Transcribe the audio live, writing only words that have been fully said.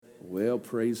Well,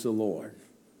 praise the Lord.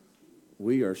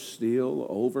 We are still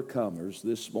overcomers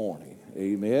this morning.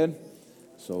 Amen.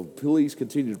 So please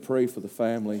continue to pray for the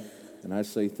family, and I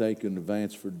say thank you in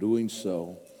advance for doing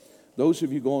so. Those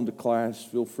of you going to class,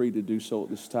 feel free to do so at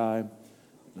this time.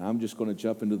 And I'm just going to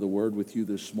jump into the Word with you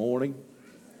this morning.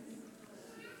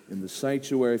 In the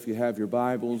sanctuary, if you have your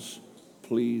Bibles,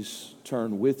 please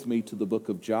turn with me to the book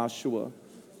of Joshua.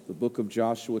 The book of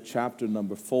Joshua, chapter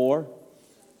number 4.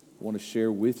 I want to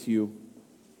share with you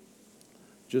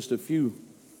just a few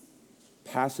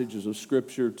passages of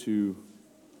Scripture to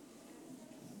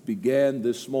begin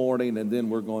this morning, and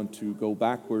then we're going to go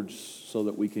backwards so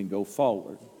that we can go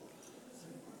forward.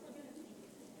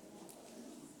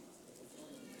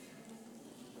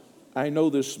 I know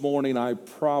this morning I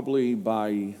probably,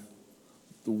 by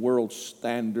the world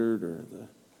standard or the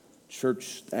church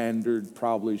standard,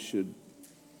 probably should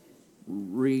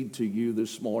read to you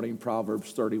this morning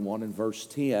Proverbs 31 and verse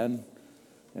 10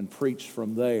 and preach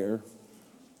from there,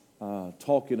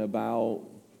 talking about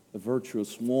a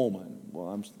virtuous woman.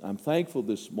 Well, I'm thankful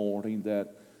this morning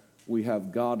that we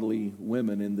have godly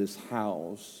women in this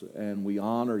house, and we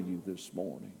honor you this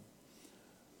morning.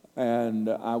 And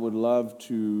I would love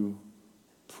to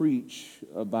preach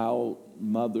about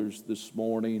mothers this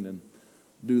morning and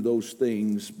do those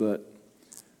things, but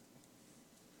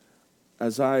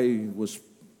as I was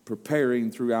preparing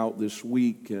throughout this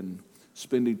week and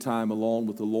spending time alone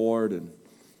with the Lord and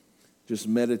just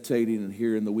meditating and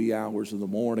here in the wee hours of the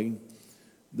morning,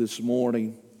 this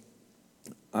morning,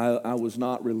 I was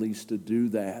not released to do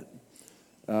that.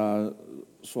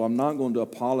 So I'm not going to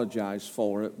apologize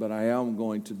for it, but I am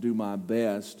going to do my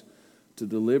best to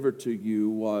deliver to you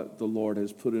what the Lord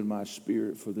has put in my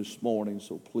spirit for this morning.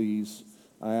 So please,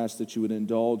 I ask that you would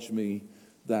indulge me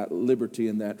that liberty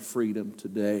and that freedom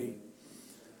today.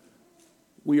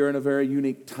 We are in a very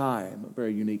unique time, a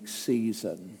very unique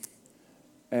season,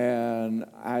 and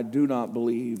I do not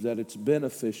believe that it's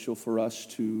beneficial for us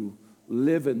to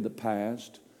live in the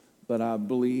past, but I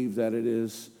believe that it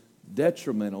is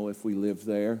detrimental if we live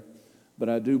there, but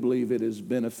I do believe it is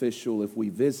beneficial if we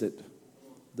visit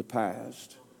the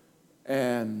past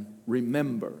and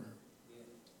remember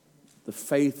the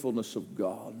faithfulness of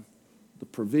God, the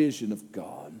provision of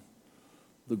God,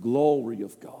 the glory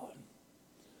of God.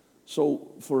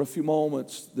 So for a few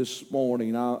moments this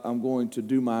morning, I'm going to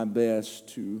do my best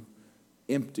to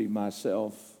empty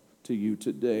myself to you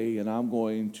today, and I'm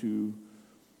going to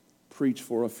preach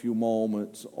for a few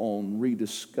moments on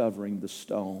rediscovering the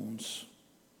stones.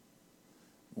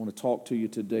 I want to talk to you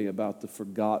today about the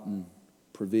forgotten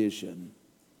provision.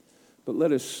 But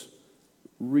let us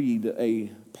read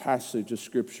a passage of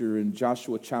Scripture in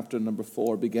Joshua chapter number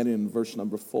 4, beginning in verse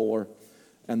number 4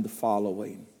 and the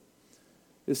following.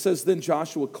 It says, Then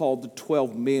Joshua called the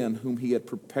 12 men whom he had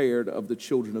prepared of the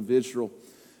children of Israel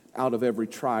out of every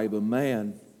tribe of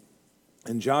man.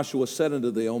 And Joshua said unto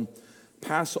them,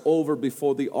 Pass over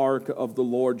before the ark of the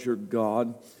Lord your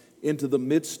God into the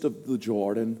midst of the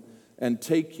Jordan, and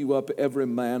take you up every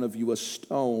man of you a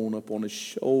stone upon his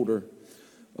shoulder,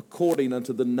 according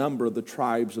unto the number of the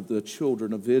tribes of the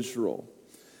children of Israel,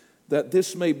 that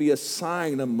this may be a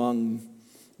sign among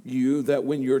you, that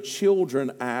when your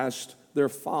children asked their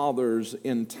fathers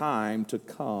in time to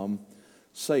come,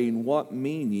 saying, What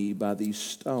mean ye by these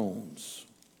stones?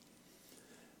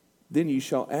 Then ye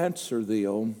shall answer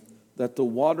them, that the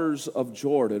waters of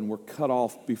Jordan were cut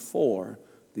off before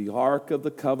the ark of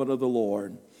the covenant of the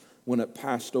Lord, when it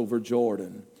passed over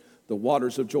Jordan. The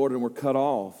waters of Jordan were cut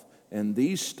off, and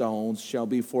these stones shall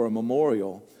be for a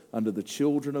memorial unto the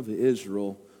children of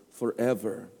Israel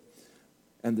forever.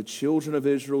 And the children of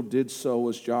Israel did so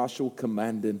as Joshua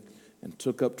commanded, and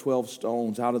took up 12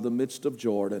 stones out of the midst of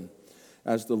Jordan,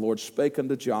 as the Lord spake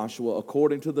unto Joshua,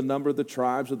 according to the number of the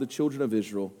tribes of the children of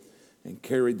Israel, and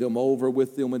carried them over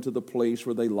with them into the place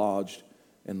where they lodged,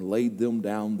 and laid them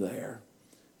down there.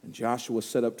 And Joshua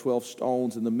set up 12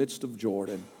 stones in the midst of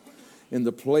Jordan, in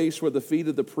the place where the feet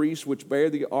of the priests which bear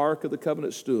the ark of the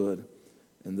covenant stood,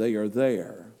 and they are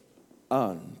there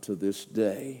unto this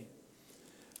day.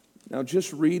 Now,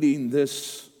 just reading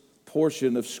this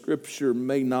portion of Scripture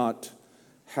may not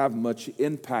have much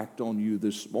impact on you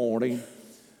this morning,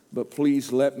 but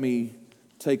please let me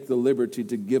take the liberty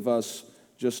to give us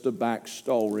just a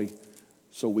backstory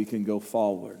so we can go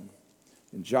forward.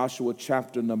 In Joshua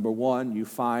chapter number 1, you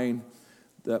find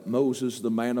that Moses,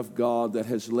 the man of God that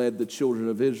has led the children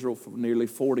of Israel for nearly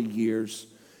 40 years,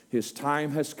 his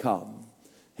time has come.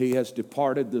 He has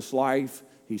departed this life.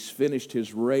 He's finished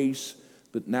his race.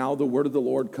 But now the word of the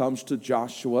Lord comes to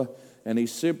Joshua, and he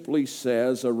simply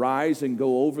says, Arise and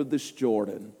go over this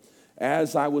Jordan,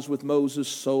 As I was with Moses,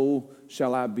 so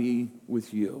shall I be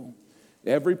with you.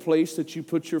 Every place that you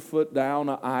put your foot down,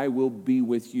 I will be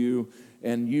with you,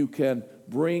 and you can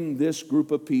bring this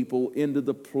group of people into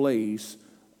the place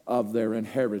of their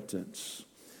inheritance.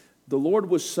 The Lord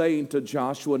was saying to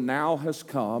Joshua, now has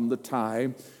come the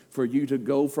time for you to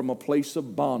go from a place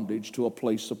of bondage to a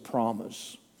place of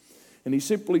promise. And he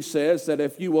simply says that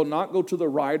if you will not go to the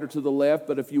right or to the left,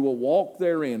 but if you will walk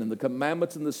therein, in the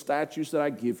commandments and the statutes that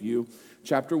I give you,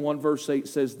 chapter 1, verse 8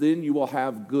 says, then you will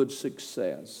have good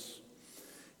success.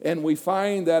 And we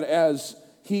find that as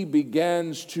he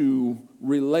begins to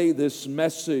relay this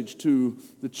message to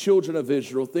the children of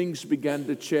Israel, things began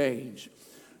to change.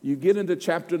 You get into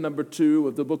chapter number 2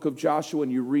 of the book of Joshua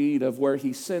and you read of where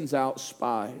he sends out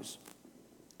spies.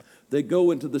 They go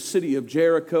into the city of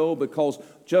Jericho because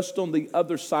just on the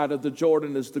other side of the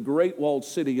Jordan is the great walled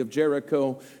city of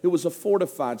Jericho. It was a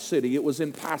fortified city. It was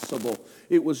impassable.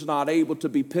 It was not able to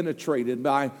be penetrated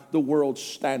by the world's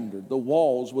standard. The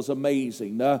walls was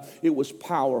amazing. It was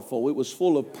powerful. It was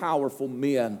full of powerful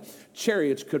men.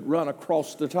 Chariots could run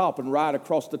across the top and ride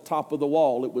across the top of the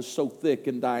wall. It was so thick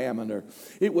in diameter.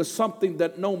 It was something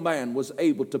that no man was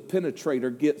able to penetrate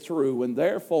or get through. And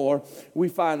therefore, we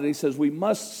find that he says we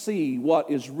must see what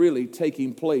is really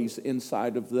taking place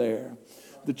inside of there.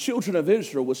 The children of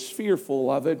Israel was fearful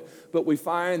of it, but we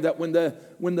find that when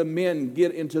the men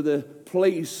get into the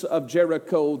place of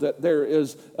Jericho, that there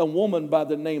is a woman by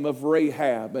the name of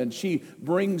Rahab, and she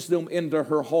brings them into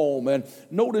her home. And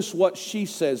notice what she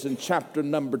says in chapter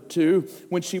number 2.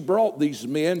 When she brought these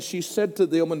men, she said to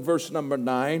them in verse number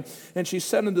 9, and she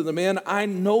said unto the men, I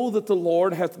know that the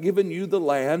Lord hath given you the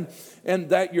land, and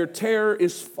that your terror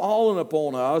is fallen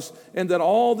upon us, and that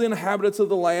all the inhabitants of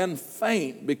the land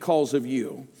faint because of you.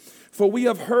 For we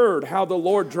have heard how the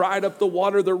Lord dried up the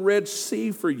water of the Red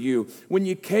Sea for you when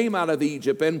you came out of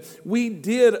Egypt. And we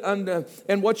did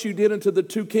and what you did unto the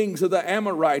 2 kings of the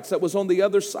Amorites that was on the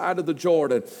other side of the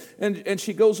Jordan. And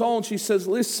she goes on, she says,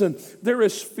 listen, there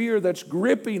is fear that's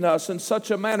gripping us in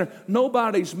such a manner.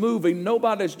 Nobody's moving,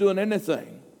 nobody's doing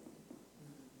anything.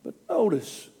 But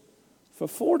notice, for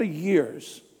 40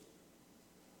 years,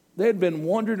 they had been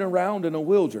wandering around in a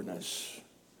wilderness.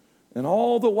 And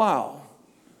all the while,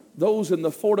 those in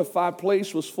the fortified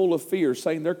place was full of fear,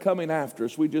 saying they're coming after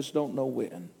us. We just don't know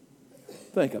when.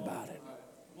 Think about it.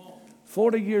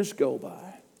 40 years go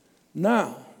by.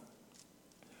 Now,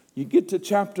 you get to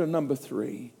chapter number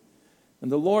 3,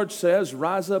 and the Lord says,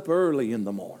 rise up early in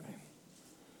the morning.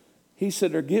 He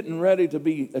said, they're getting ready to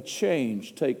be a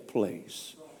change take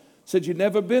place. Said, you've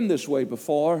never been this way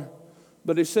before,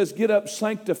 but he says, get up,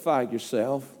 sanctify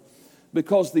yourself,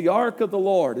 because the ark of the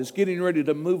Lord is getting ready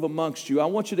to move amongst you. I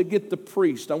want you to get the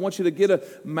priest. I want you to get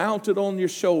it mounted on your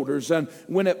shoulders. And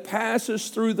when it passes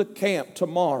through the camp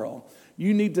tomorrow,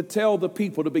 you need to tell the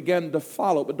people to begin to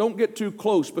follow. But don't get too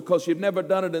close because you've never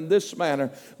done it in this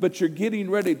manner. But you're getting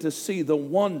ready to see the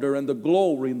wonder and the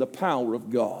glory and the power of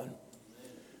God.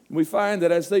 And we find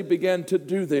that as they began to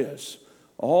do this,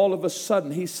 all of a sudden,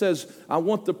 he says, I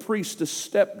want the priest to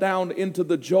step down into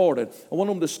the Jordan. I want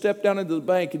them to step down into the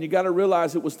bank. And you got to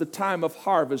realize it was the time of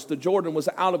harvest. The Jordan was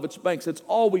out of its banks. It's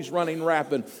always running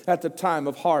rapid at the time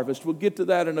of harvest. We'll get to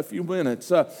that in a few minutes.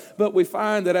 But we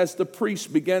find that as the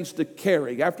priest begins to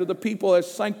carry, after the people have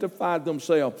sanctified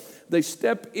themselves, they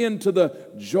step into the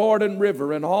Jordan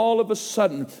River. And all of a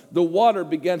sudden, the water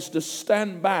begins to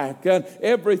stand back. And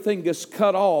everything gets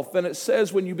cut off. And it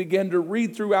says when you begin to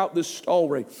read throughout this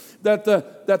story, that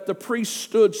the priests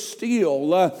stood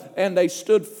still and they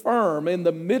stood firm in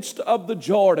the midst of the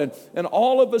Jordan. And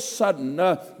all of a sudden,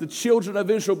 the children of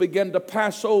Israel began to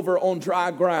pass over on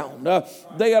dry ground.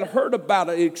 They had heard about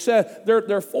it. Except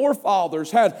their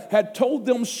forefathers had told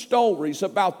them stories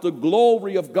about the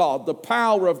glory of God, the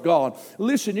power of God.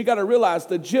 Listen, you got to realize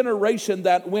the generation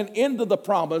that went into the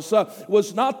promise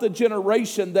was not the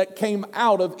generation that came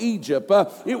out of Egypt.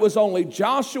 It was only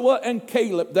Joshua and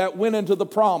Caleb that went into the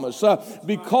promise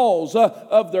because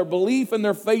of their belief and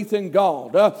their faith in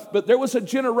God. But there was a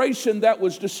generation that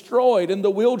was destroyed in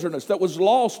the wilderness, that was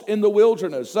lost in the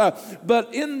wilderness.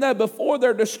 But before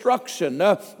their destruction,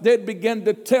 they'd begin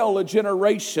to tell a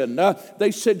generation.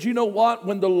 They said, you know what?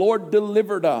 When the Lord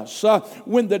delivered us,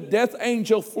 when the death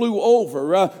angel flew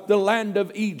over the land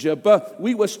of Egypt,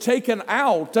 we was taken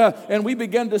out and we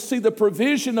began to see the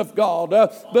provision of God.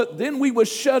 But then we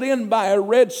was shut in by a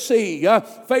Red Sea.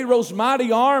 Pharaoh's mighty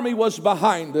mighty army was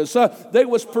behind us. They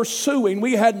was pursuing.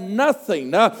 We had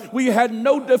nothing. We had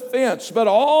no defense. But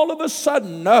all of a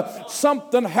sudden,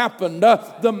 something happened.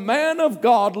 The man of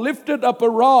God lifted up a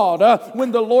rod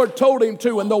when the Lord told him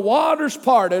to, and the waters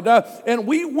parted, and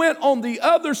we went on the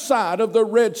other side of the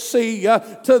Red Sea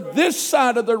to this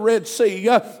side of the Red Sea.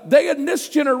 They in this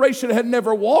generation had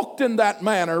never walked in that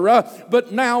manner,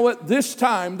 but now at this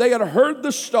time they had heard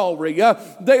the story.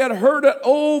 They had heard it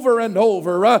over and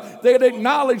over. They had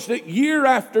acknowledged it year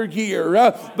after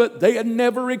year, but they had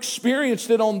never experienced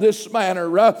it on this manner.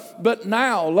 But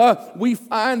now we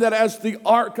find that as the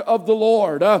ark of the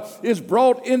Lord is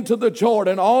brought into the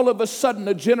Jordan, all of a sudden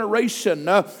a generation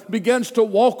begins to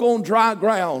walk on dry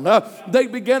ground. They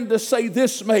begin to say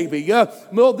this maybe,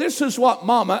 well, this is what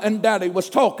Mama and Daddy was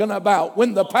talking about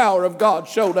when the power of God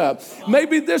showed up.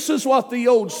 Maybe this is what the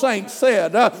old saints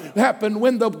said happened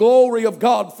when the glory of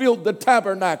God filled the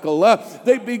tabernacle.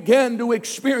 They began to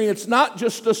experience not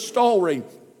just a story,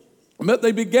 but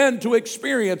they began to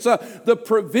experience the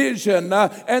provision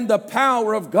and the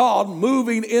power of God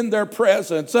moving in their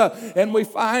presence. And we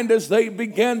find as they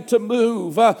began to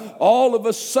move, all of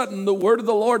a sudden the word of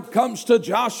the Lord comes to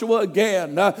Joshua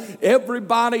again.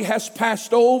 Everybody has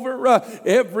passed over.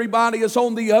 Everybody is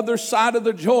on the other side of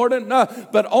the Jordan.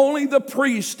 But only the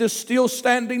priest is still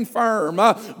standing firm.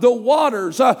 The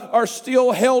waters are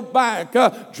still held back.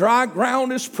 Dry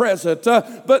ground is present.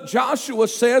 But Joshua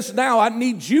says, now I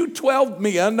need you 12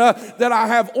 men that I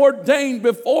have ordained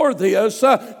before this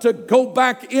to go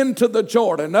back into the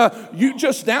Jordan. You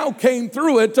just now came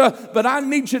through it, but I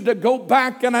need you to go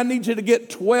back and I need you to get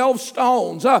 12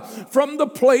 stones from the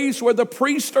place where the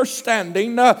priests are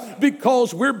standing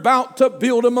because we're about to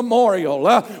build a memorial.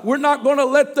 We're not going to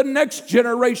let the next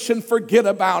generation forget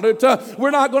about it.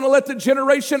 We're not going to let the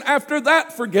generation after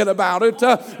that forget about it.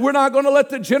 We're not going to let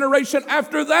the generation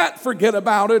after that forget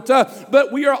about it.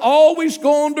 But we are always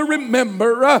going to remember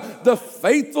the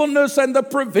faithfulness and the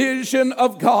provision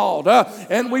of God.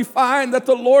 And we find that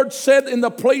the Lord said in the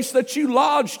place that you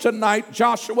lodge tonight,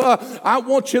 Joshua, I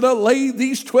want you to lay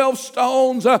these 12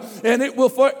 stones and it will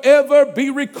forever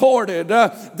be recorded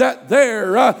that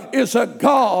there is a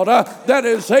God that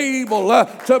is able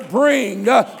to bring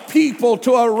people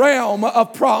to a realm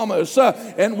of promise.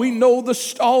 And we know the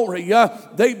story.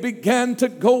 They began to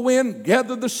go in,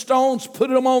 gather the stones,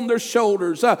 put them on their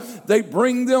shoulders. They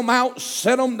bring them out,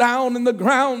 set them down in the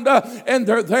ground, and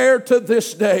they're there to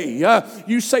this day.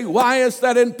 You say, why is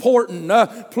that important?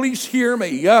 Please hear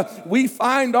me. We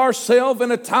find ourselves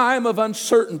in a time of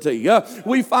uncertainty.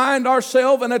 We find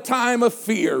ourselves in a time of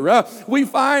fear. We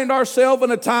find ourselves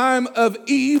in a time of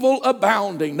evil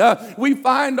abounding. We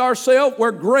find ourselves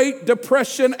where great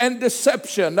depression and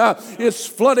deception is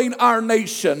flooding our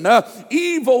nation.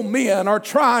 Evil men are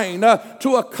trying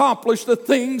to accomplish the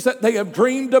things that they have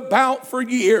dreamed about for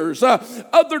years.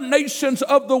 Other nations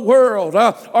of the world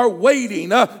are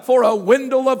waiting for a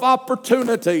window of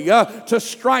opportunity to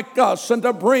strike us and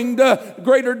to bring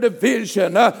greater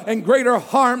division and greater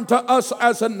harm to us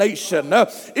as a nation.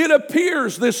 It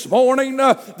appears this morning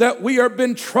that we have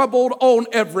been troubled on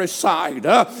every side.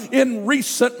 In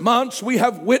recent months, we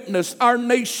have witnessed our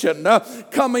nation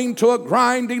coming to a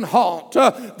grinding halt.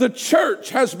 The church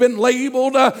has been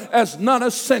labeled as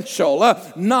non-essential,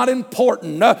 not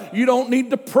important. You don't need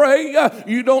to pray.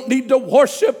 You don't need to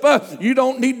worship. You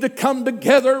don't need to come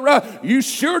together. You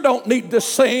sure don't need to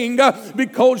sing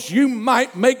because you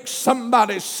might make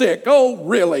somebody sick. Oh,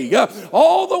 really?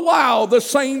 All the while, the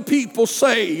same people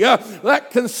say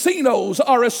that casinos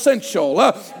are essential.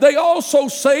 They also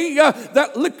say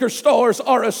that liquor stores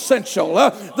are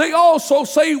essential. They also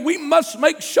say we must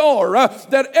make sure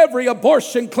that every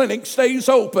abortion clinic stays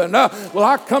open. Well,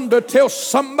 I come to tell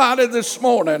somebody this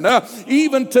morning,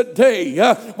 even today,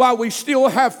 while we still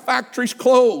have factories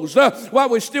closed, while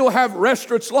we still have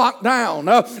restaurants locked down,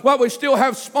 while we still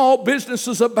have small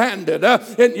businesses abandoned,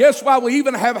 and yes, while we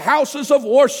even have houses of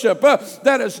worship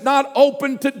that is not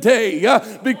open today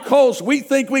because we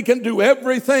think we can do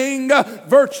everything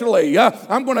virtually.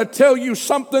 I'm going to tell you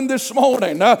something this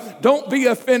morning. Don't be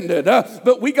offended,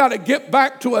 but we got to get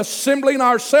back to assembling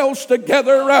ourselves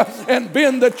together and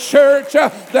being the church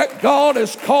that God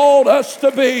has called us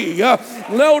to be.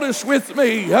 Notice with me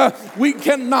me. We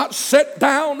cannot sit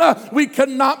down. We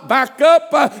cannot back up.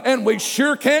 And we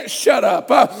sure can't shut up.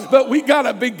 But we got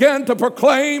to begin to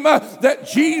proclaim that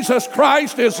Jesus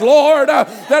Christ is Lord,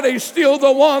 that He's still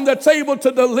the one that's able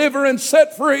to deliver and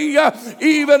set free,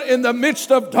 even in the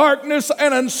midst of darkness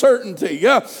and uncertainty.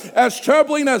 As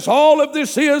troubling as all of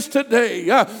this is today,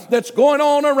 that's going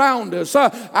on around us,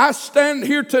 I stand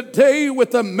here today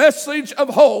with a message of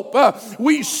hope.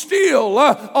 We still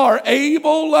are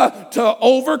able to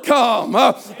overcome.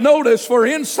 Notice, for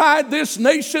inside this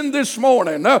nation this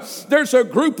morning, there's a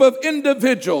group of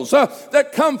individuals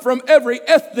that come from every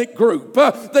ethnic group.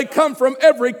 They come from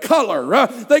every color.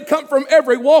 They come from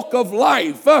every walk of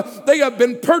life. They have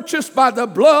been purchased by the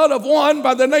blood of one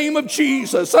by the name of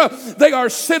Jesus. They are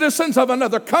citizens of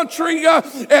another country,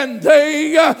 and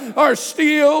they are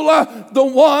still the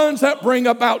ones that bring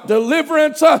about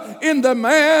deliverance in the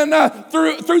man,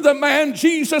 through the man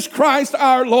Jesus Christ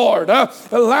our Lord.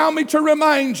 Allow me to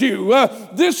remind you,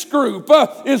 this group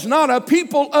is not a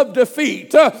people of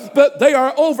defeat, but they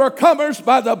are overcomers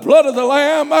by the blood of the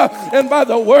Lamb and by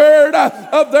the word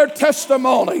of their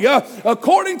testimony.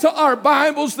 According to our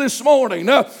Bibles this morning,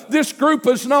 this group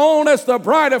is known as the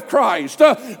bride of Christ.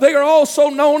 They are also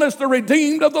known as the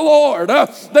redeemed of the Lord.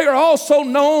 They are also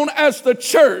known as the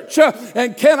church.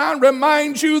 And can I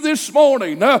remind you this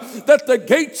morning that the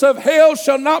gates of hell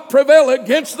shall not prevail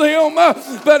against them,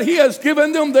 but He has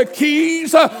given them the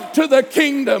keys to the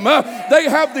kingdom. They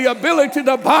have the ability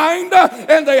to bind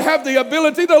and they have the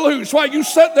ability to loose. While you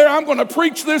sit there, I'm going to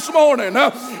preach this morning.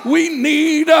 We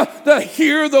need to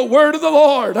hear the word of the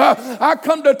Lord. I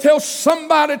come to tell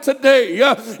somebody today,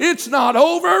 it's not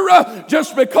over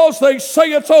just because they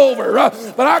say it's over.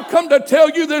 But I come to tell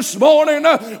you this morning,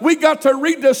 we got to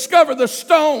rediscover the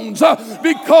stones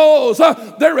because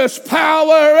there is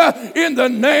power in the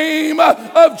name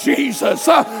of Jesus.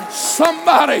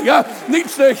 Somebody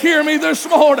needs to hear me this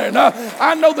morning.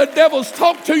 I know the devil's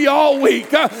talked to you all week.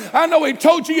 I know he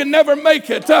told you never make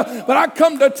it. But I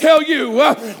come to tell you,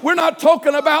 we're not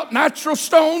talking about natural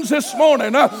stones this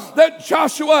morning that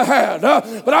Joshua had.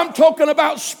 But I'm talking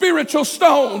about spiritual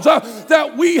stones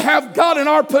that we have got in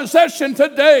our possession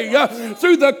today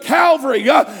through the Calvary,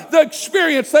 the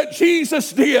experience that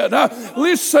Jesus did.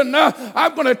 Listen,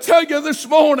 I'm going to tell you this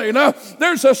morning,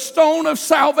 there's a stone of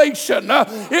salvation.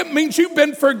 It means you've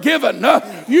been forgiven.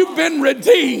 You've been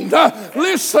redeemed.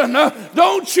 Listen,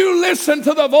 don't you listen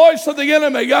to the voice of the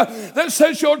enemy that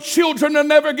says your children will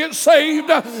never get saved.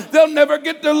 They'll never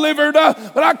get delivered.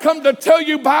 But I come to tell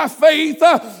you by faith,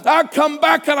 I come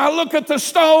back and I look at the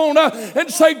stone and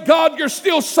say, God, you're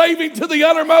still saving to the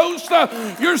uttermost.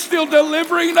 You're still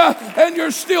delivering and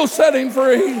you're still setting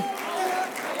free.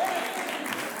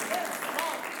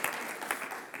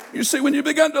 You see, when you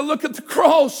begin to look at the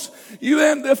cross, you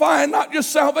end to find not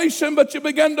just salvation, but you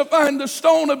begin to find the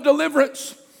stone of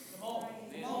deliverance.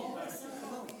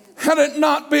 Had it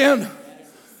not been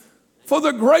for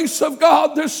the grace of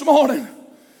God this morning,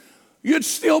 you'd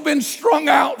still been strung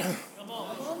out.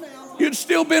 You'd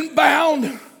still been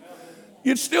bound.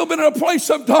 You'd still been in a place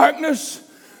of darkness.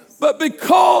 But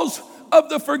because of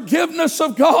the forgiveness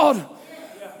of God,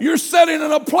 you're sitting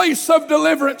in a place of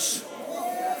deliverance.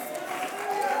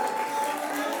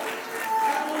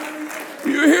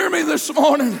 You hear me this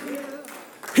morning?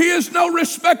 He is no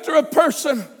respecter of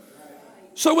person.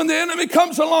 So when the enemy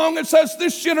comes along and says,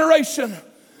 this generation,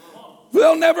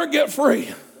 they'll never get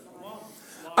free,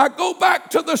 I go back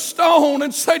to the stone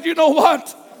and said, you know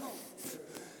what?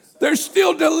 There's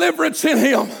still deliverance in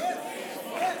him.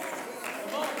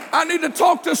 I need to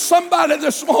talk to somebody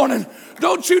this morning.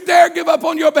 Don't you dare give up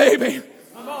on your baby.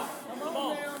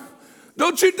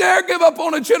 Don't you dare give up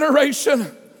on a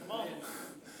generation.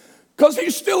 Because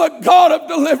he's still a God of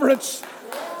deliverance.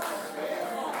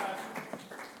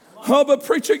 Oh, but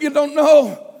preacher, you don't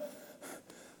know.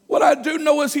 What I do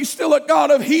know is he's still a God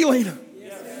of healing.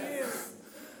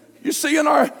 You see, in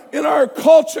our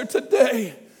culture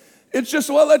today, it's just,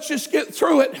 well, let's just get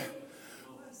through it.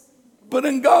 But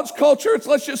in God's culture, it's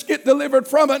let's just get delivered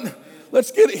from it. Let's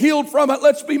get healed from it.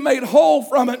 Let's be made whole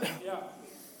from it.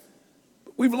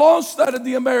 We've lost that in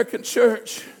the American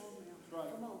church.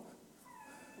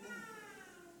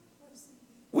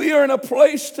 We are in a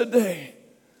place today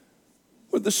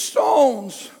where the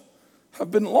stones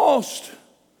have been lost.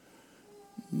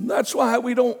 And that's why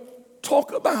we don't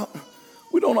talk about,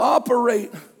 we don't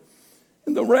operate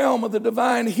in the realm of the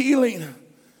divine healing.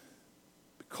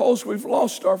 Because we've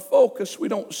lost our focus, we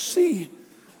don't see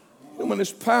him in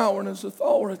his power and his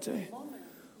authority.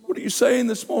 What are you saying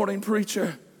this morning,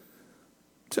 preacher?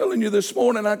 I'm telling you this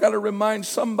morning, I got to remind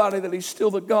somebody that he's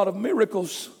still the God of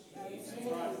miracles.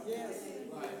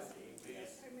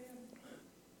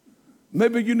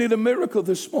 Maybe you need a miracle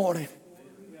this morning.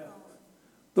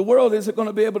 The world isn't going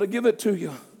to be able to give it to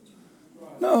you.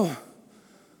 No.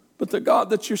 But the God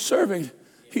that you're serving,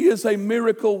 He is a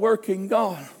miracle working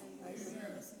God.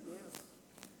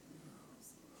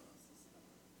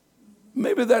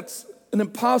 Maybe that's an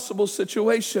impossible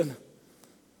situation.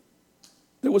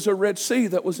 There was a Red Sea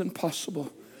that was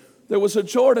impossible. There was a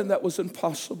Jordan that was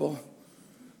impossible.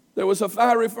 There was a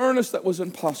fiery furnace that was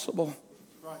impossible.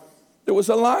 There was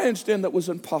a lion's den that was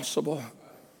impossible.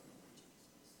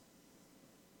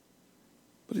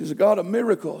 But He's a God of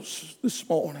miracles this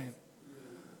morning.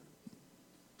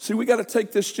 See, we got to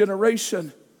take this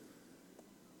generation.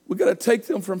 We got to take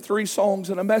them from 3 songs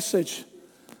and a message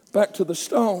back to the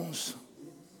Stones.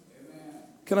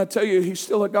 Can I tell you, He's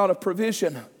still a God of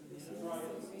provision.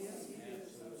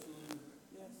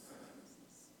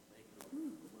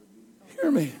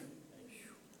 Hear me.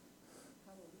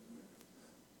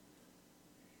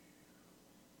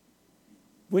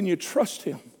 When you trust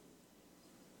Him,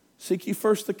 seek ye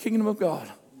first the kingdom of God,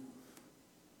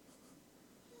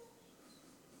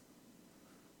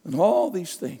 and all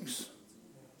these things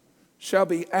shall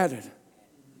be added.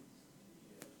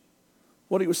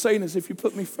 What He was saying is, if you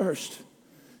put me first,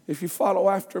 if you follow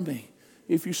after me,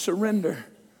 if you surrender,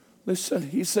 listen,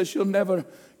 He says you'll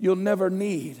never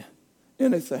need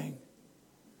anything.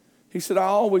 He said, I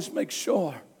always make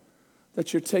sure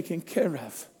that you're taken care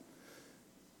of.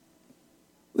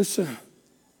 Listen,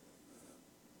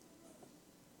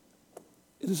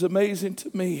 it is amazing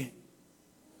to me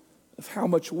of how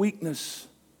much weakness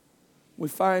we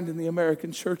find in the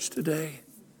American church today.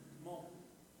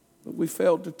 But we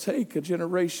failed to take a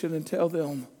generation and tell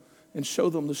them and show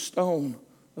them the stone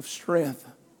of strength.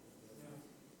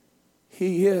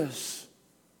 He is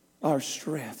our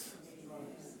strength.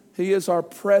 He is our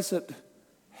present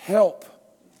help.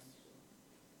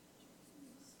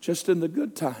 Just in the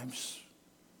good times.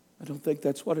 I don't think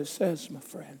that's what it says, my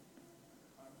friend.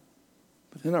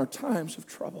 But in our times of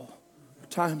trouble, our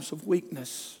times of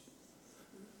weakness,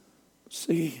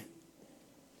 see,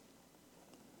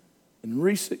 in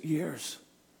recent years,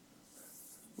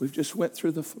 we've just went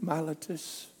through the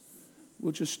formalities.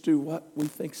 We'll just do what we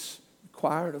think's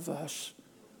required of us.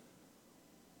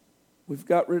 We've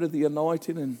got rid of the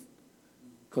anointing and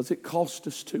because it cost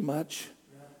us too much.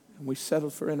 And we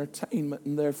settled for entertainment,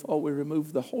 and therefore we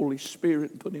removed the Holy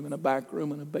Spirit and put Him in a back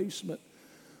room in a basement.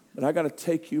 But I got to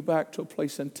take you back to a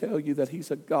place and tell you that He's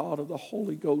a God of the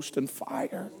Holy Ghost and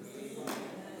fire.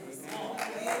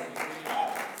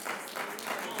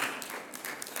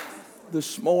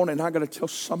 This morning, I got to tell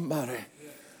somebody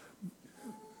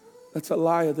that's a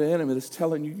lie of the enemy that's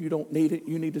telling you you don't need it,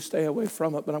 you need to stay away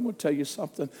from it. But I'm going to tell you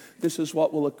something. This is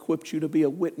what will equip you to be a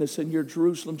witness in your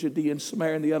Jerusalem, Judea, and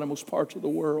Samaria, and the uttermost parts of the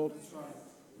world.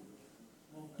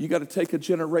 You got to take a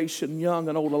generation, young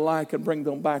and old alike, and bring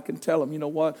them back and tell them, you know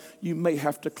what? You may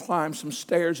have to climb some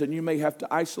stairs and you may have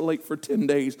to isolate for 10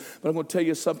 days. But I'm going to tell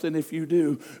you something. If you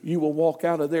do, you will walk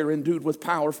out of there endued with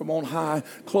power from on high.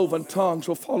 Cloven tongues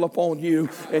will fall upon you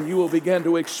and you will begin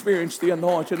to experience the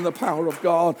anointing and the power of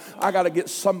God. I got to get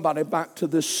somebody back to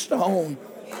this stone.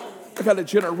 I got a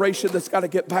generation that's got to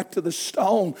get back to the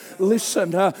stone.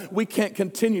 Listen, we can't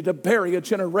continue to bury a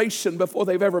generation before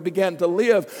they've ever began to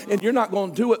live. And you're not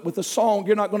going to do it with a song.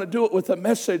 You're not going to do it with a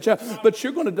message. But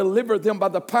you're going to deliver them by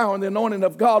the power and the anointing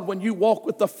of God when you walk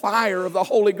with the fire of the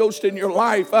Holy Ghost in your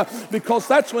life. Because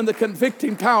that's when the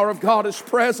convicting power of God is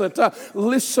present.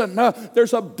 Listen,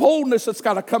 there's a boldness that's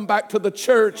got to come back to the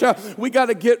church. We got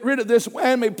to get rid of this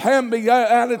whammy-pammy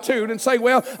attitude and say,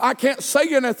 well, I can't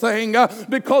say anything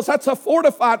because that's a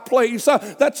fortified place.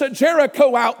 That's a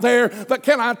Jericho out there. But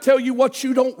can I tell you what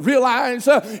you don't realize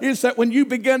is that when you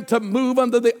begin to move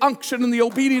under the unction and the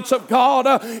obedience of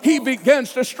God, He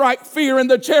begins to strike fear in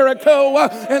the Jericho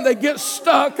and they get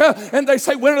stuck and they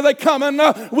say, when are they coming?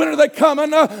 When are they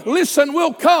coming? Listen,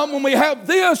 we'll come when we have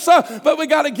this, but we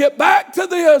got to get back to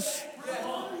this.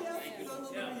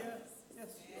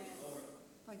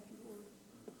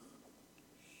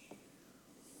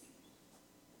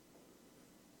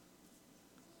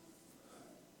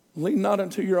 Lean not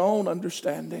unto your own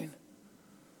understanding.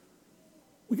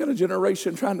 We got a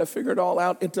generation trying to figure it all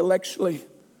out intellectually.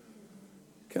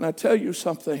 Can I tell you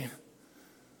something?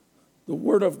 The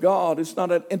Word of God is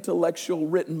not an intellectual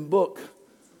written book,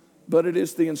 but it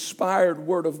is the inspired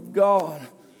Word of God,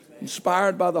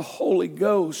 inspired by the Holy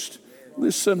Ghost.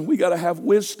 Listen, we got to have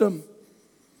wisdom.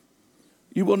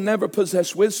 You will never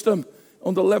possess wisdom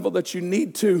on the level that you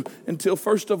need to until,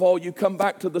 first of all, you come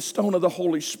back to the stone of the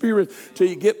Holy Spirit, till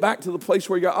you get back to the place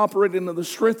where you're operating in the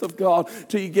strength of God,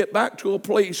 till you get back to a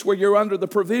place where you're under the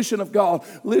provision of God.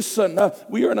 Listen,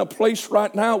 we are in a place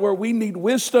right now where we need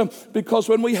wisdom, because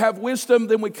when we have wisdom,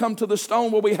 then we come to the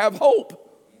stone where we have hope.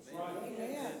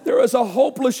 There is a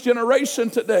hopeless generation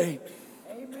today.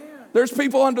 There's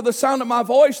people under the sound of my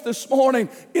voice this morning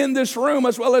in this room,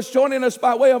 as well as joining us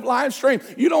by way of live stream.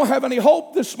 You don't have any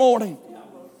hope this morning.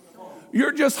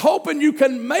 You're just hoping you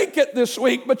can make it this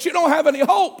week, but you don't have any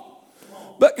hope.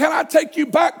 But can I take you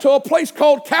back to a place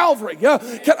called Calvary?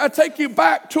 Can I take you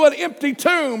back to an empty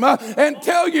tomb and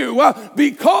tell you,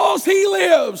 because He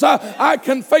lives, I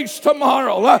can face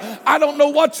tomorrow. I don't know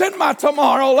what's in my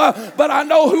tomorrow, but I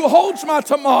know who holds my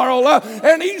tomorrow.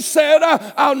 And He said,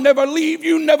 I'll never leave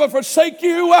you, never forsake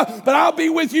you, but I'll be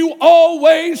with you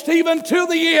always, even to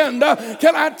the end.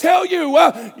 Can I tell you,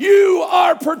 you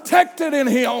are protected in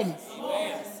Him.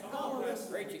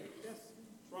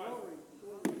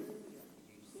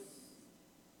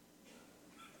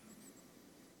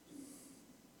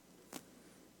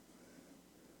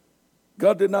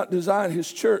 God did not design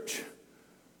His church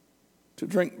to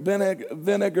drink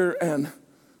vinegar and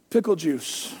pickle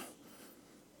juice,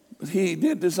 but He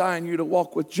did design you to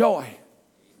walk with joy.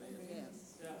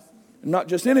 And not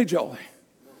just any joy,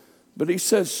 but He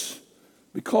says,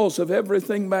 because of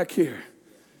everything back here,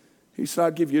 He said, I'll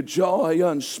give you joy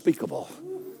unspeakable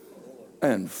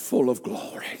and full of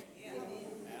glory.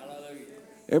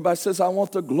 Everybody says, I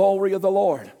want the glory of the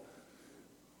Lord.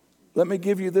 Let me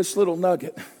give you this little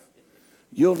nugget.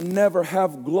 You'll never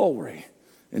have glory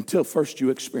until first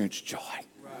you experience joy.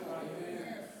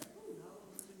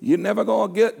 You're never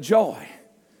going to get joy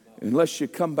unless you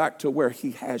come back to where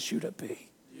He has you to be.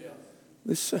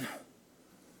 Listen.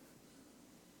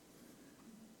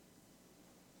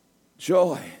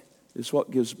 Joy is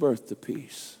what gives birth to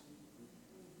peace.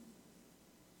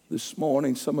 This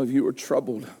morning, some of you are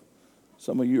troubled.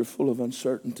 Some of you are full of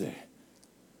uncertainty.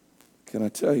 Can I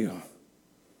tell you?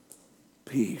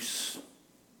 Peace.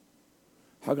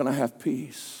 How can I have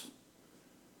peace?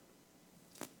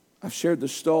 I've shared the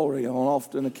story on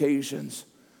often occasions,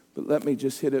 but let me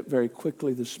just hit it very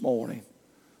quickly this morning.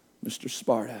 Mr.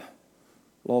 Sparta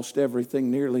lost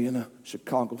everything nearly in a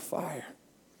Chicago fire.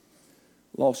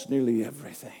 Lost nearly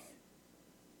everything.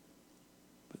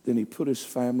 But then he put his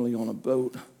family on a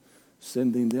boat,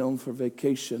 sending them for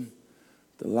vacation.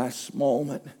 The last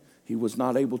moment, he was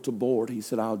not able to board. He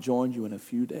said, I'll join you in a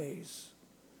few days.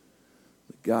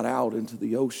 Got out into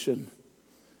the ocean,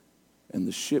 and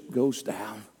the ship goes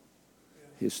down.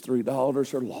 His 3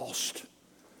 daughters are lost.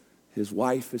 His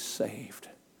wife is saved.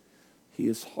 He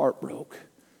is heartbroken.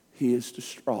 He is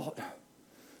distraught.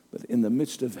 But in the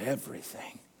midst of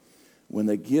everything, when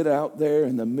they get out there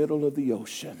in the middle of the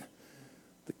ocean,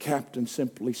 the captain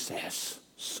simply says,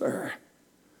 sir,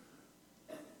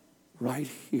 right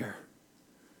here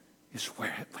is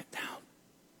where it went down.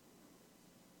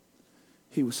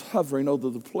 He was hovering over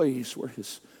the place where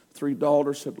his 3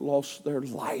 daughters had lost their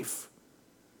life.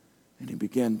 And he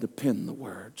began to pen the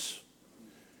words,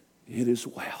 it is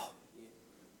well.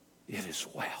 It is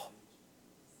well.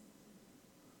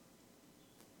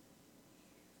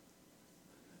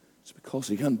 It's because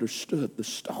he understood the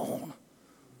stone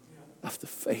of the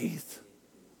faith.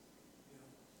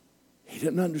 He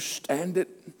didn't understand it.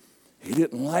 He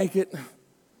didn't like it.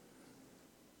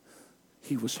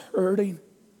 He was hurting.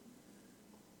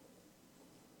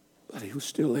 But he was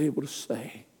still able to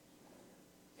say,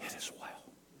 it is well.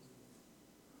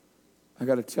 I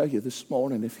got to tell you this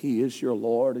morning, if He is your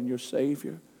Lord and your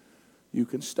Savior, you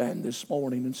can stand this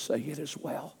morning and say, it is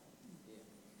well.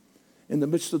 In the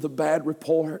midst of the bad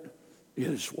report, it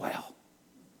is well.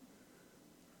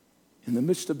 In the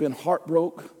midst of being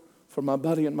heartbroken for my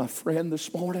buddy and my friend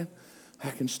this morning,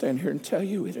 I can stand here and tell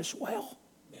you, it is well.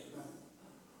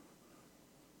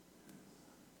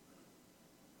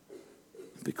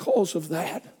 Because of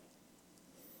that,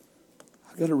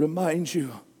 I got to remind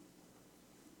you,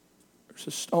 there's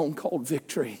a stone called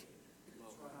victory.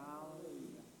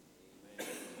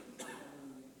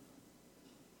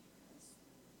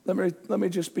 Let me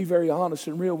just be very honest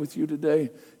and real with you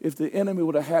today. If the enemy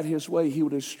would have had his way, he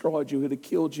would have destroyed you. He'd have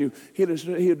killed you. He'd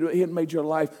have made your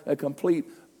life a complete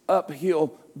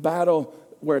uphill battle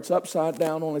where it's upside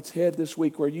down on its head this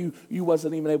week, where you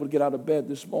wasn't even able to get out of bed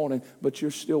this morning, but you're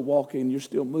still walking, you're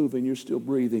still moving, you're still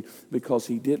breathing, because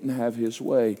he didn't have his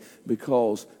way,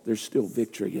 because there's still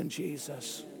victory in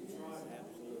Jesus.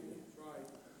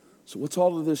 So what's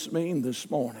all of this mean this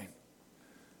morning?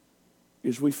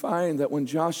 Is we find that when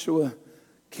Joshua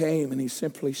came and he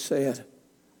simply said,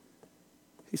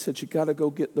 He said, you got to go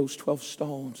get those 12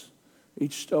 stones,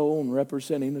 each stone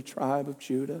representing a tribe of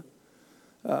Judah,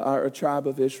 or a tribe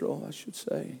of Israel, I should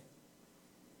say.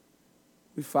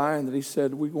 We find that he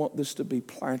said, we want this to be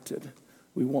planted.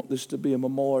 We want this to be a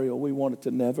memorial. We want it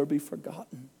to never be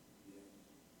forgotten.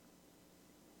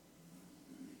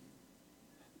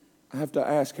 I have to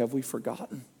ask, have we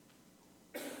forgotten?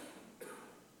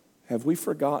 Have we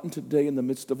forgotten today, in the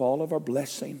midst of all of our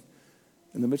blessing,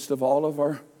 in the midst of all of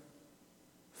our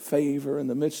favor, in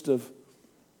the midst of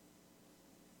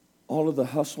all of the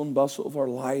hustle and bustle of our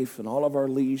life and all of our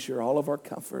leisure, all of our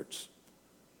comforts,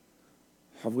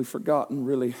 have we forgotten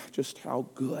really just how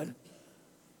good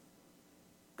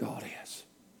God is?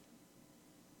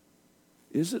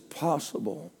 Is it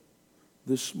possible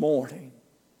this morning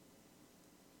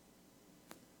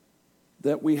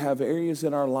that we have areas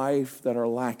in our life that are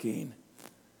lacking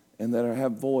and that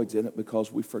have voids in it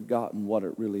because we've forgotten what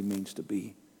it really means to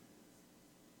be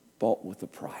bought with a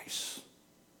price?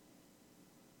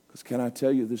 Because can I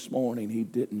tell you this morning, he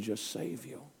didn't just save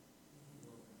you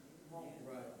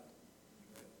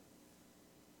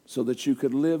so that you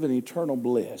could live in eternal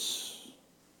bliss,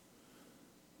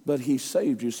 but he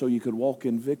saved you so you could walk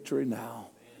in victory now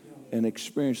and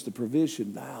experience the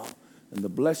provision now and the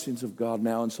blessings of God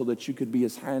now, and so that you could be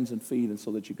his hands and feet, and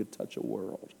so that you could touch a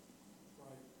world.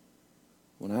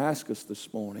 When I ask us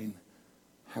this morning,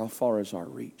 how far is our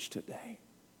reach today?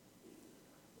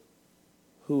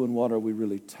 Who and what are we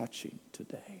really touching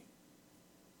today?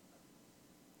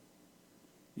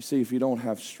 You see, if you don't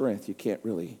have strength, you can't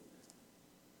really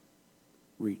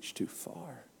reach too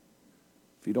far.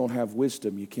 If you don't have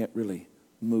wisdom, you can't really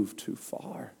move too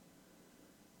far.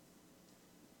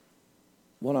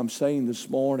 What I'm saying this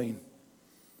morning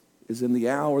is, in the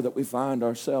hour that we find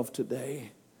ourselves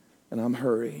today, and I'm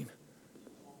hurrying,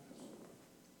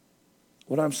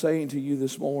 what I'm saying to you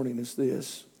this morning is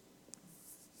this: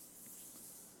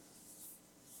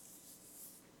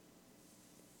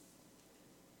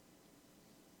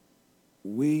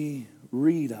 we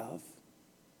read of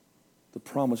the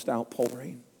promised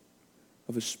outpouring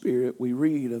of his Spirit. We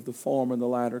read of the former and the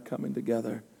latter coming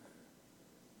together.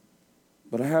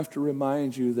 But I have to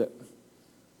remind you that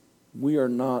we are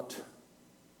not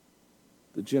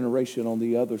the generation on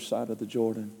the other side of the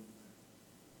Jordan,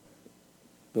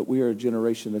 but we are a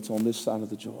generation that's on this side of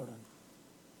the Jordan.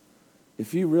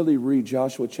 If you really read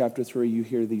Joshua chapter 3, you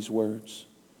hear these words.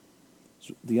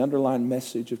 The underlying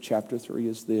message of chapter 3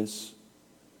 is this: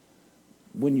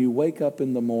 when you wake up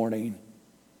in the morning,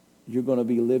 you're going to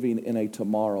be living in a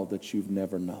tomorrow that you've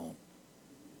never known.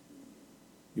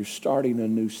 You're starting a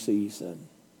new season.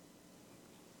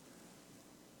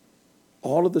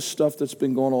 All of the stuff that's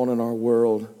been going on in our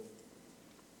world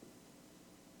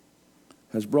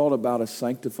has brought about a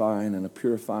sanctifying and a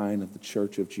purifying of the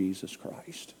church of Jesus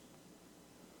Christ.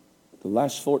 The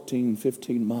last 14,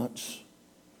 15 months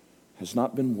has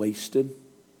not been wasted,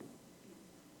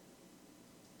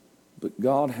 but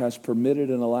God has permitted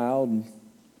and allowed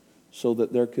so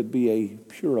that there could be a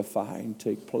purifying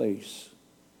take place.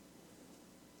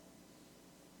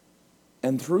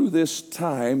 And through this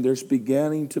time, there's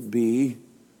beginning to be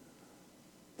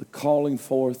the calling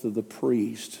forth of the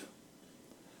priest.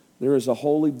 There is a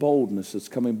holy boldness that's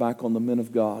coming back on the men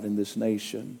of God in this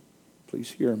nation. Please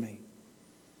hear me.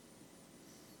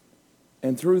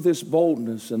 And through this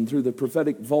boldness and through the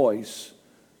prophetic voice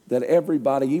that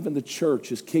everybody, even the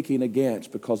church, is kicking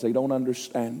against because they don't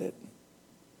understand it,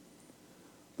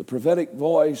 the prophetic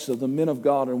voice of the men of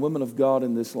God and women of God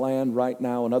in this land right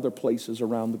now and other places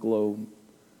around the globe,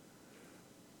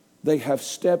 they have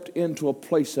stepped into a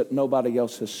place that nobody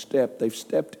else has stepped. They've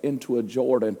stepped into a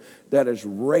Jordan that is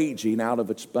raging out of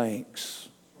its banks.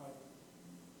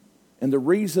 And the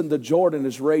reason the Jordan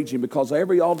is raging, because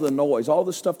all the noise, all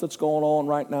the stuff that's going on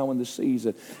right now in the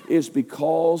season, is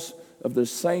because of the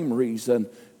same reason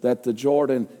that the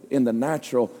Jordan in the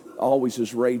natural always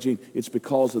is raging. It's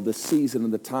because of the season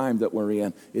and the time that we're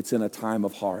in. It's in a time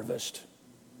of harvest.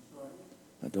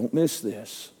 Now don't miss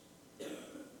this.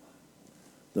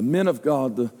 The men of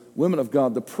God, the women of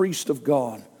God, the priest of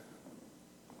God,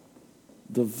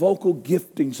 the vocal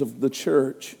giftings of the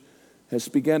church has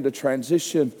begun to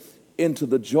transition into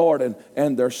the Jordan,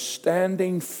 and they're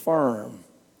standing firm.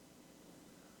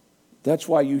 That's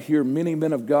why you hear many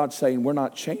men of God saying, we're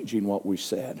not changing what we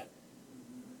said.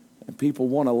 And people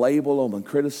want to label them and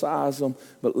criticize them.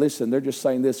 But listen, they're just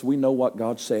saying this: we know what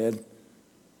God said.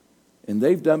 And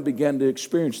they've began to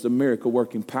experience the miracle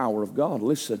working power of God.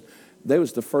 Listen, they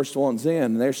was the first ones in,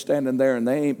 and they're standing there, and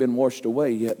they ain't been washed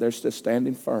away yet. They're still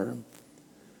standing firm.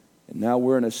 And now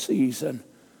we're in a season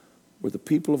where the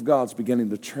people of God's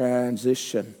beginning to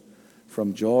transition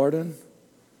from Jordan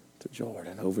to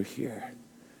Jordan over here.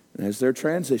 And as they're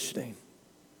transitioning,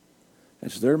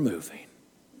 as they're moving,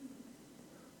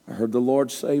 I heard the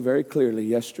Lord say very clearly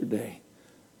yesterday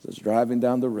as I was driving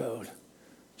down the road,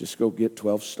 just go get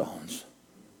 12 stones.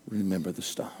 Remember the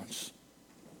stones.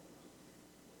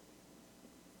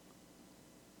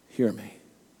 Hear me.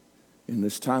 In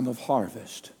this time of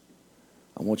harvest,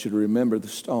 I want you to remember the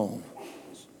stones.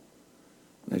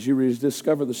 And as you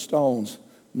rediscover the stones,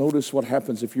 notice what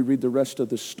happens if you read the rest of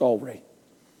the story.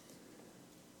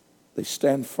 They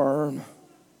stand firm.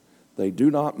 They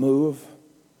do not move.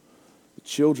 The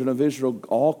children of Israel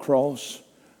all cross.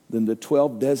 Then the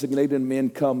 12 designated men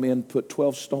come in, put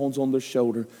 12 stones on their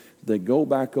shoulder. They go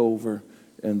back over.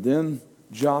 And then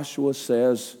Joshua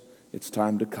says, it's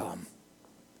time to come.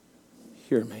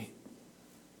 Hear me.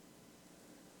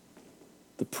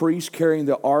 The priest carrying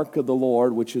the ark of the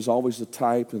Lord, which is always the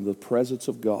type and the presence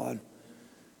of God,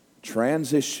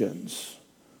 transitions,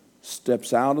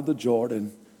 steps out of the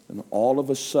Jordan, and all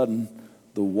of a sudden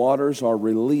the waters are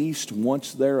released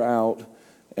once they're out,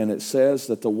 and it says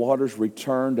that the waters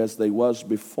returned as they was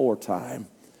before time,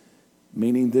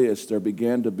 meaning this, there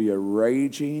began to be a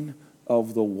raging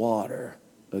of the water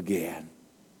again.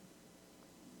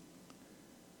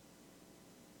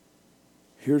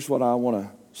 Here's what I want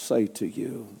to say to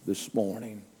you this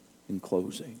morning in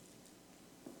closing.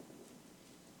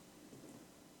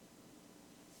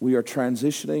 We are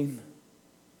transitioning,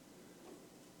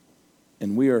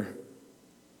 and we are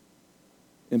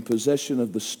in possession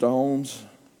of the stones,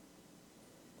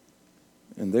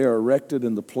 and they are erected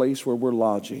in the place where we're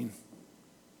lodging.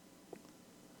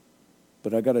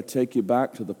 But I got to take you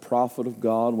back to the prophet of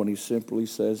God when he simply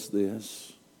says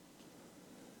this.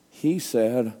 He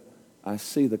said, I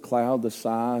see the cloud the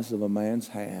size of a man's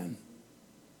hand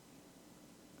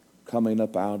coming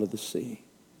up out of the sea.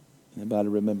 Anybody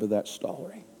remember that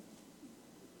story?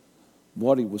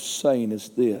 What he was saying is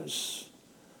this.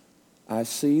 I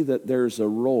see that there's a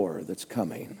roar that's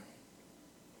coming.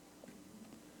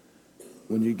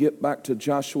 When you get back to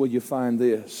Joshua, you find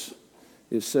this.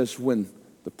 It says when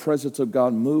the presence of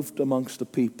God moved amongst the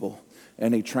people,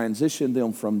 and he transitioned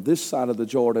them from this side of the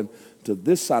Jordan to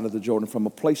this side of the Jordan, from a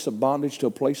place of bondage to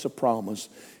a place of promise.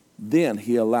 Then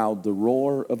he allowed the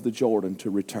roar of the Jordan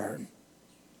to return.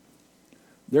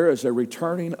 There is a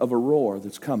returning of a roar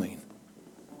that's coming.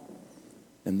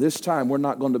 And this time we're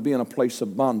not going to be in a place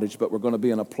of bondage, but we're going to be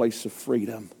in a place of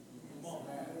freedom.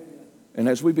 And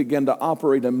as we begin to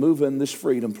operate and move in this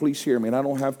freedom, please hear me, and I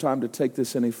don't have time to take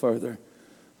this any further.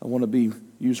 I want to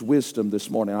use wisdom this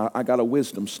morning. I got a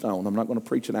wisdom stone. I'm not going to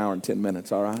preach an hour and 10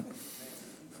 minutes, all right?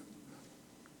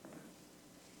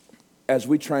 As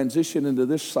we transition into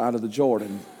this side of the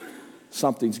Jordan,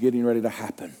 something's getting ready to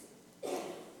happen.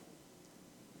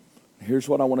 Here's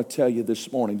what I want to tell you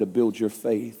this morning to build your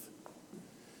faith.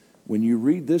 When you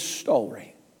read this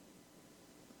story,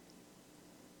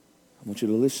 I want you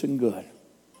to listen good.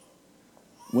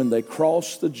 When they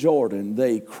crossed the Jordan,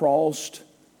 they crossed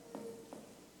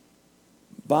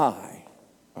by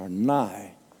or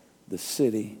nigh the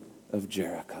city of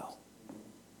Jericho.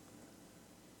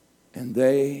 And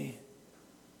they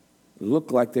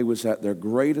looked like they was at their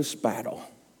greatest battle,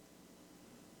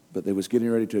 but they was getting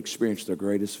ready to experience their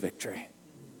greatest victory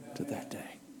to that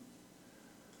day.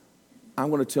 I'm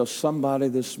going to tell somebody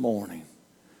this morning,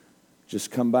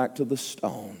 just come back to the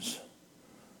stones,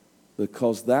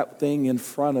 because that thing in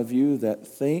front of you that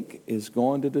think is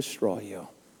going to destroy you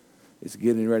is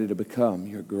getting ready to become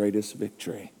your greatest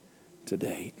victory to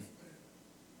date.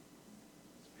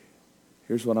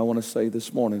 Here's what I want to say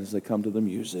this morning as they come to the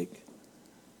music.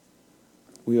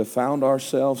 We have found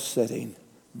ourselves sitting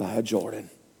by a Jordan,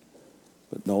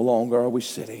 but no longer are we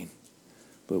sitting,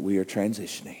 but we are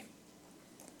transitioning.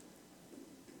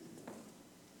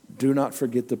 Do not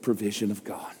forget the provision of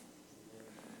God.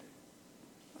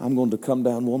 I'm going to come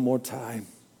down one more time,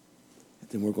 and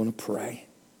then we're going to pray.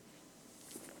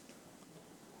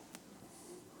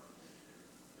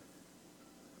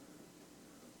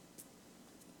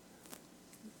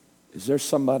 Is there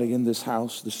somebody in this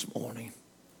house this morning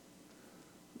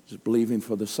who's believing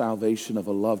for the salvation of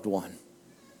a loved one,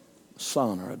 a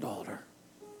son or a daughter?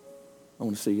 I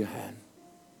want to see your hand.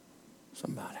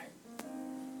 Somebody.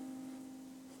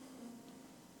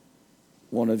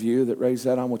 One of you that raised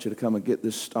that, I want you to come and get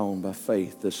this stone by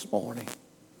faith this morning.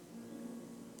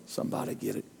 Somebody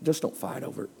get it. Just don't fight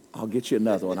over it. I'll get you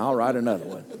another one. I'll write another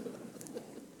one.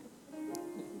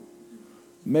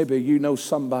 Maybe you know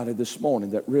somebody this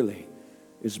morning that really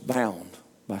is bound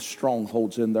by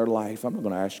strongholds in their life. I'm not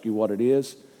going to ask you what it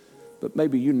is, but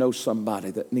maybe you know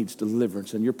somebody that needs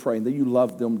deliverance and you're praying that you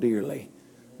love them dearly.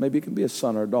 Maybe it can be a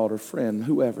son or a daughter, friend,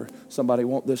 whoever. Somebody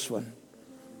want this one.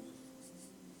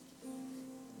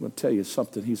 I'm going to tell you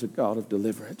something. He's a God of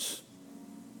deliverance.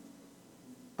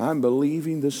 I'm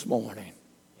believing this morning.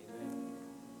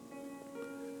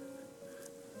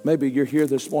 Maybe you're here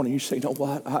this morning. You say, you know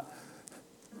what?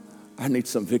 I need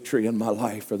some victory in my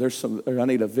life, or I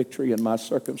need a victory in my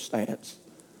circumstance.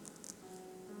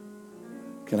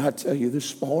 Can I tell you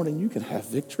this morning, you can have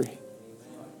victory.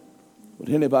 Would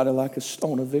anybody like a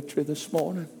stone of victory this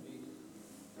morning?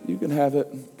 You can have it.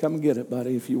 Come and get it,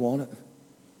 buddy, if you want it.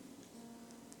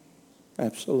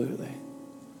 Absolutely.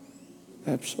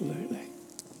 Absolutely.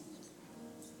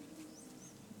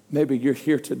 Maybe you're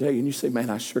here today and you say,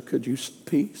 man, I sure could use some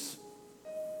peace.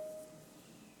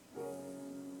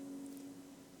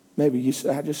 Maybe you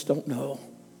say, I just don't know.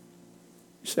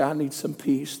 You say, I need some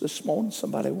peace this morning.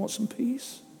 Somebody want some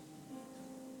peace?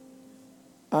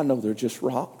 I know they're just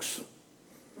rocks.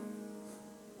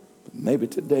 But maybe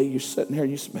today you're sitting here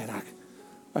and you say, man,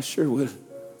 I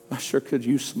sure could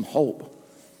use some hope,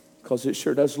 because it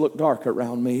sure does look dark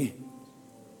around me.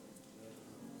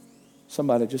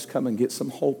 Somebody just come and get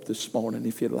some hope this morning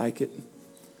if you'd like it.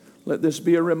 Let this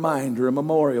be a reminder, a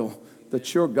memorial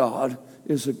that your God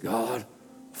is a God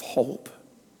of hope.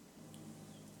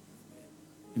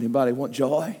 Anybody want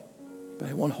joy?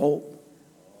 Anybody want hope?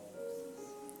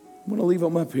 I'm going to leave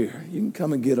them up here. You can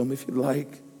come and get them if you'd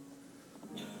like.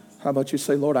 How about you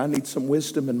say, Lord, I need some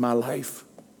wisdom in my life.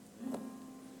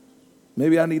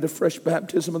 Maybe I need a fresh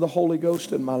baptism of the Holy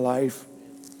Ghost in my life.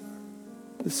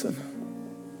 Listen,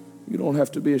 you don't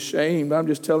have to be ashamed. I'm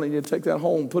just telling you, take that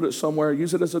home, put it somewhere,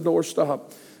 use it as a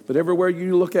doorstop. But everywhere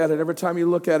you look at it, every time you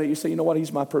look at it, you say, you know what?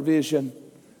 He's my provision.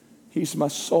 He's my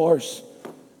source.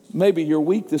 Maybe you're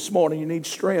weak this morning. You need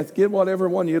strength. Get whatever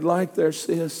one you'd like there,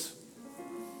 sis.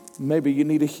 Maybe you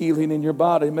need a healing in your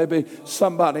body. Maybe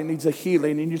somebody needs a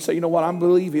healing. And you say, you know what? I'm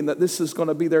believing that this is going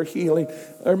to be their healing.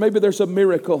 Or maybe there's a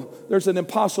miracle. There's an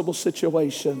impossible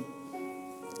situation.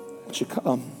 Won't you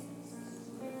come?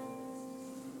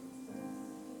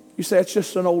 You say, it's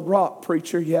just an old rock,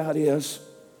 preacher. Yeah, it is.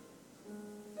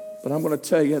 But I'm going to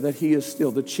tell you that he is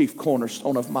still the chief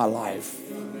cornerstone of my life.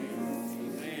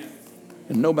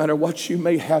 And no matter what you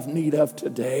may have need of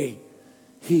today,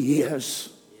 he is,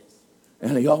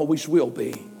 and he always will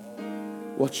be,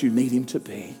 what you need him to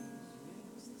be.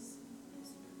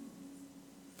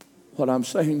 What I'm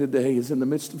saying today is, in the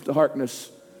midst of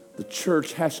darkness, the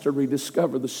church has to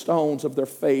rediscover the stones of their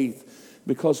faith,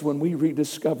 because when we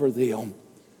rediscover them,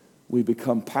 we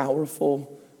become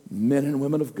powerful men and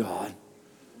women of God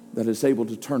that is able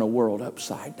to turn a world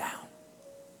upside down.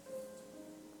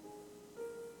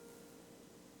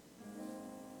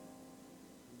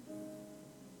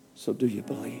 So do you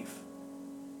believe?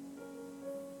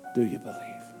 Do you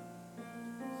believe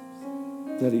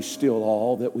that he's still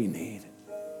all that we need?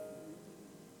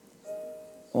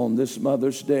 On this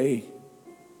Mother's Day,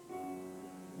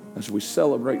 as we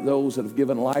celebrate those that have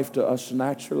given life to us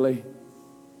naturally,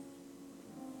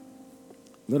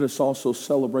 let us also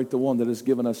celebrate the one that has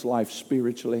given us life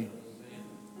spiritually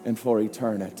and for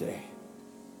eternity.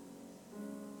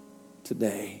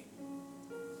 Today,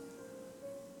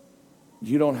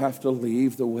 you don't have to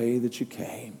leave the way that you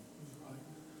came.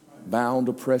 Bound,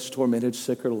 oppressed, tormented,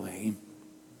 sick, or lame.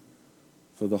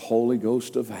 For the Holy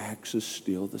Ghost of Acts is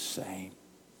still the same.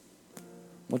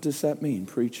 What does that mean,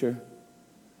 preacher?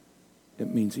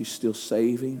 It means he's still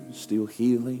saving, still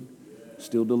healing,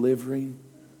 still delivering,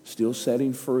 still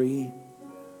setting free,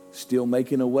 still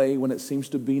making a way when it seems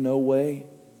to be no way.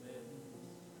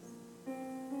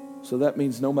 So that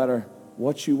means no matter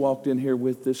what you walked in here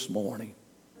with this morning,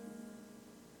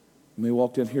 you may have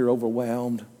walked in here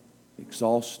overwhelmed,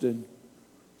 exhausted,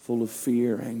 full of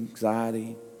fear,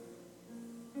 anxiety,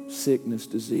 sickness,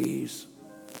 disease.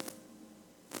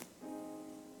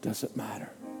 Doesn't matter.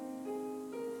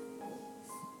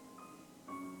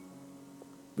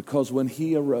 Because when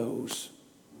he rose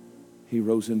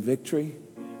in victory,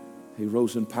 he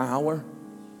rose in power,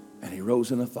 and he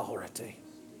rose in authority.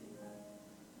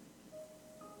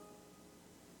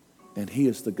 And he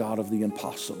is the God of the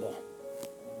impossible.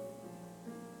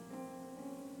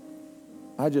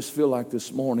 I just feel like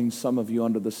this morning, some of you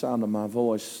under the sound of my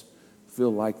voice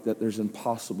feel like that there's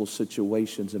impossible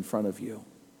situations in front of you.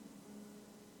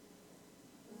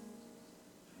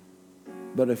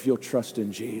 But if you'll trust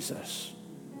in Jesus,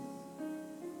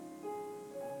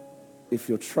 if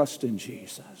you'll trust in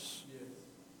Jesus,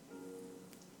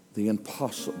 the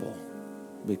impossible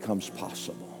becomes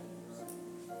possible.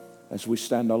 As we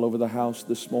stand all over the house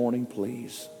this morning,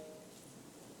 please.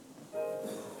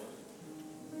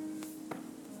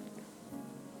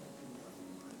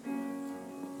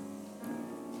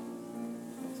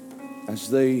 as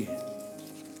they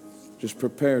just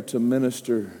prepare to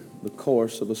minister the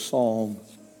chorus of a song,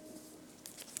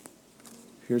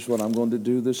 here's what I'm going to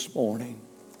do this morning.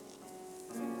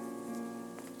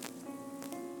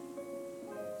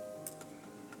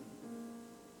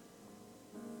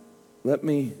 Let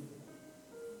me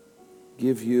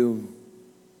give you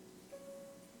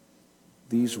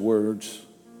these words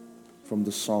from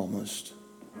the psalmist.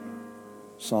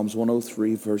 Psalms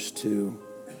 103, verse 2.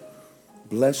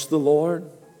 Bless the Lord,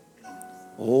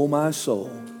 O my soul,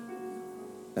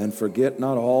 and forget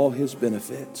not all his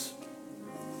benefits,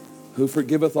 who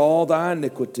forgiveth all thy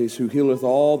iniquities, who healeth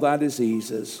all thy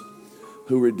diseases,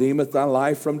 who redeemeth thy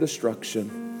life from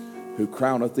destruction, who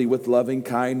crowneth thee with loving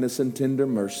kindness and tender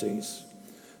mercies,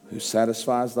 who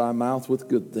satisfies thy mouth with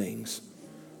good things,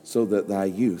 so that thy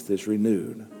youth is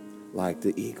renewed like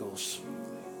the eagles.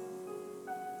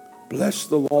 Bless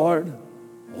the Lord,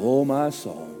 O my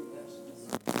soul,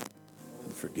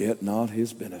 and forget not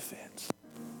his benefits.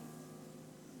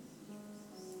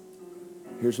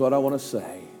 Here's what I want to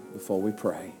say before we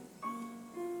pray.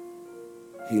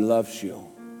 He loves you.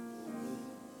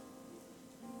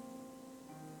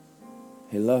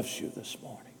 He loves you this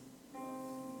morning.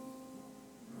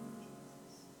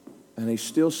 And he's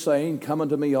still saying, come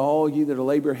unto me all ye that are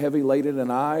labor heavy laden,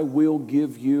 and I will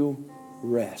give you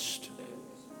rest.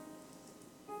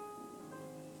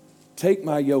 Take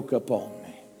my yoke upon me.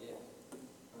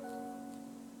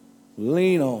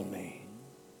 Lean on me.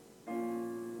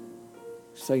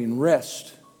 Saying,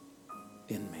 rest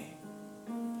in me.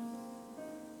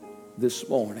 This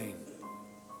morning,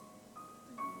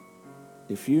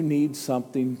 if you need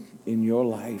something in your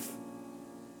life,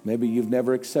 maybe you've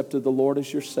never accepted the Lord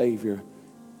as your Savior,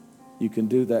 you can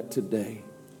do that today.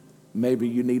 Maybe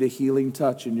you need a healing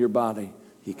touch in your body.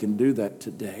 He can do that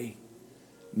today.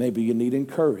 Maybe you need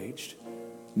encouraged.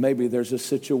 Maybe there's a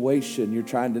situation you're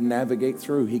trying to navigate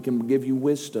through. He can give you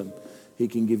wisdom. He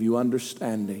can give you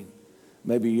understanding.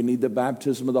 Maybe you need the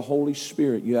baptism of the Holy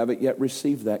Spirit. You haven't yet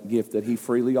received that gift that he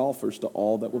freely offers to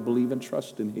all that will believe and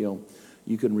trust in him.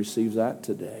 You can receive that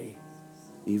today,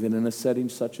 even in a setting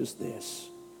such as this.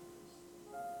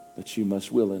 But you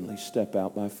must willingly step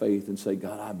out by faith and say,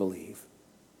 God, I believe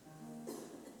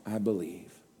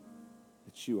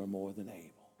that you are more than able.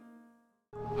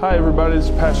 Hi everybody, this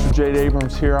is Pastor Jade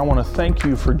Abrams here. I want to thank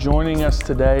you for joining us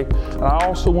today. And I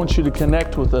also want you to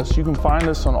connect with us. You can find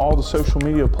us on all the social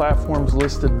media platforms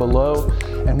listed below.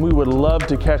 And we would love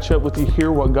to catch up with you,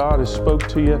 hear what God has spoke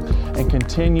to you, and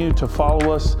continue to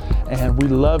follow us. And we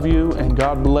love you, and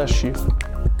God bless you.